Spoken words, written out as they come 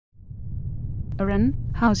Aaron,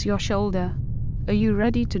 how's your shoulder? Are you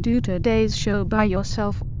ready to do today's show by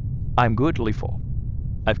yourself? I'm good, Lethal.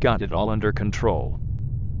 I've got it all under control.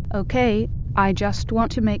 Okay, I just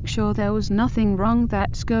want to make sure there was nothing wrong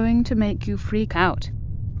that's going to make you freak out.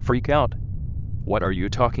 Freak out? What are you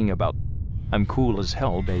talking about? I'm cool as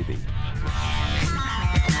hell, baby.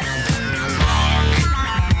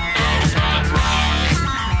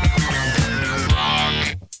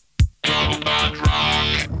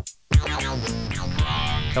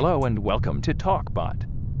 Hello and welcome to TalkBot.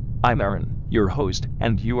 I'm Aaron, your host,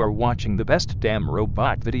 and you are watching the best damn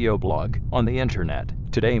robot video blog on the internet.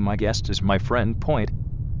 Today my guest is my friend Poid.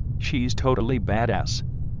 She's totally badass.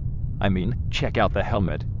 I mean, check out the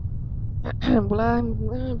helmet. Well, I'm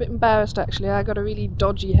a bit embarrassed actually. I got a really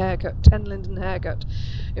dodgy haircut, 10 Linden haircut.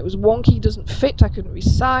 It was wonky, doesn't fit, I couldn't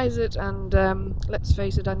resize it, and let's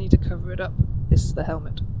face it, I need to cover it up. This is the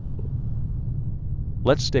helmet.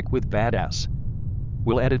 Let's stick with badass.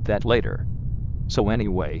 We'll edit that later. So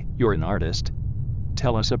anyway, you're an artist.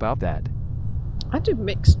 Tell us about that. I do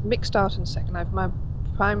mixed art and second life. My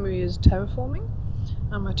primary is terraforming.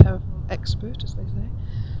 I'm a terraform expert, as they say.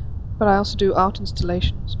 But I also do art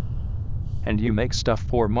installations. And you make stuff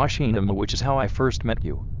for Machinima, which is how I first met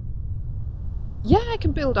you. Yeah, I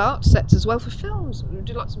can build art sets as well for films. We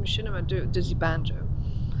do lots of Machinima. I do it with Dizzy Banjo.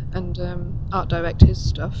 And art direct his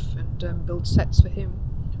stuff and build sets for him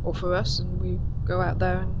or for us, and we go out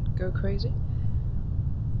there and go crazy.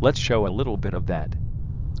 Let's show a little bit of that.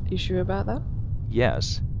 You sure about that?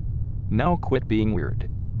 Yes. Now quit being weird.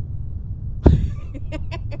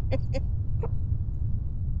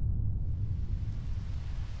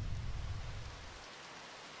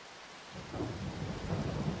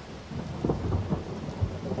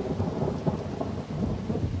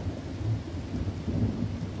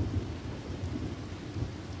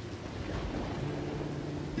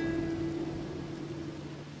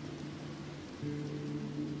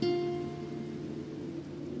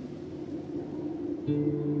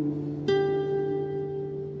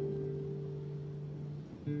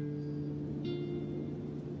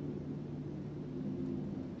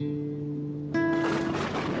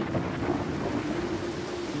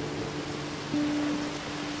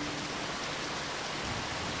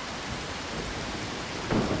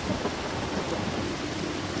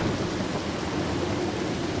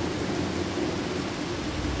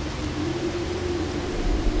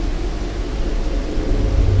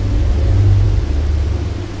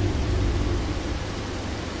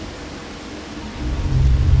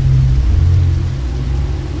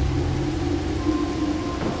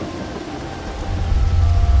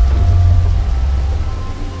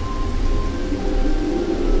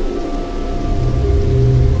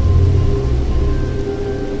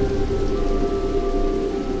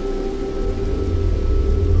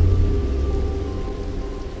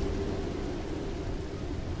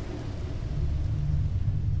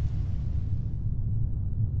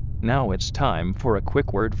 Now it's time for a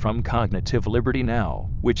quick word from Cognitive Liberty Now,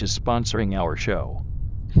 which is sponsoring our show.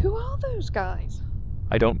 Who are those guys?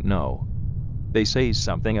 I don't know. They say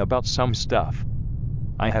something about some stuff.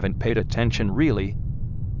 I haven't paid attention really.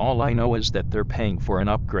 All I know is that they're paying for an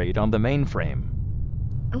upgrade on the mainframe.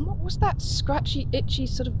 And what was that scratchy, itchy,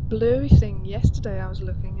 sort of blurry thing yesterday I was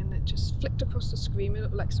looking and it just flicked across the screen? It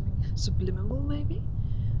looked like something subliminal, maybe?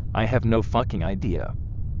 I have no fucking idea.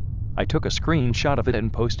 I took a screenshot of it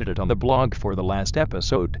and posted it on the blog for the last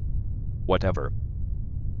episode. Whatever.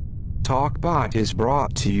 TalkBot is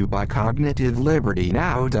brought to you by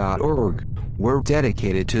CognitiveLibertyNow.org. We're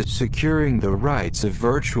dedicated to securing the rights of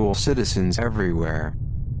virtual citizens everywhere.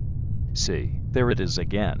 See, there it is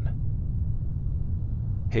again.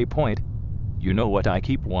 Hey Poid, you know what I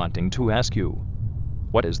keep wanting to ask you?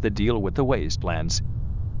 What is the deal with the wastelands?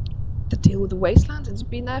 The deal with the wastelands? It's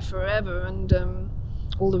been there forever, and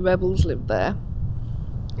all the rebels live there.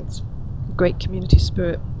 It's a great community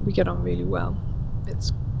spirit. We get on really well.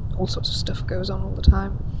 It's all sorts of stuff goes on all the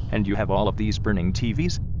time. And you have all of these burning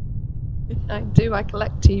TVs? I do. I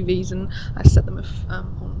collect TVs and I set them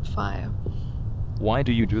on fire. Why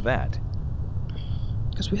do you do that?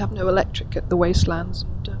 Because we have no electric at the wastelands,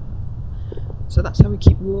 and so that's how we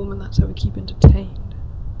keep warm and that's how we keep entertained.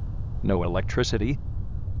 No electricity?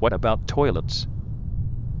 What about toilets?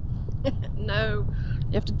 No,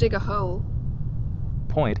 you have to dig a hole.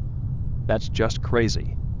 Poid, that's just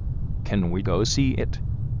crazy. Can we go see it?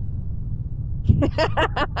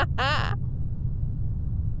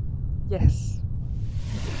 Yes.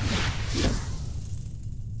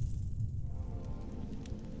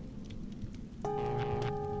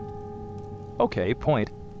 Okay, Poid.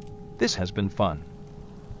 This has been fun.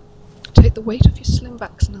 Take the weight off your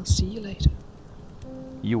slimbacks and I'll see you later.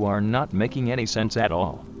 You are not making any sense at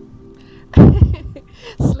all.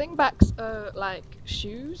 Slingbacks are like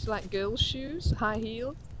shoes, like girls' shoes, high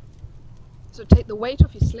heeled. So take the weight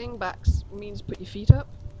off your slingbacks means put your feet up.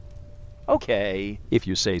 Okay, if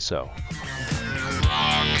you say so.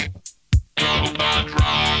 Robot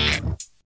rock.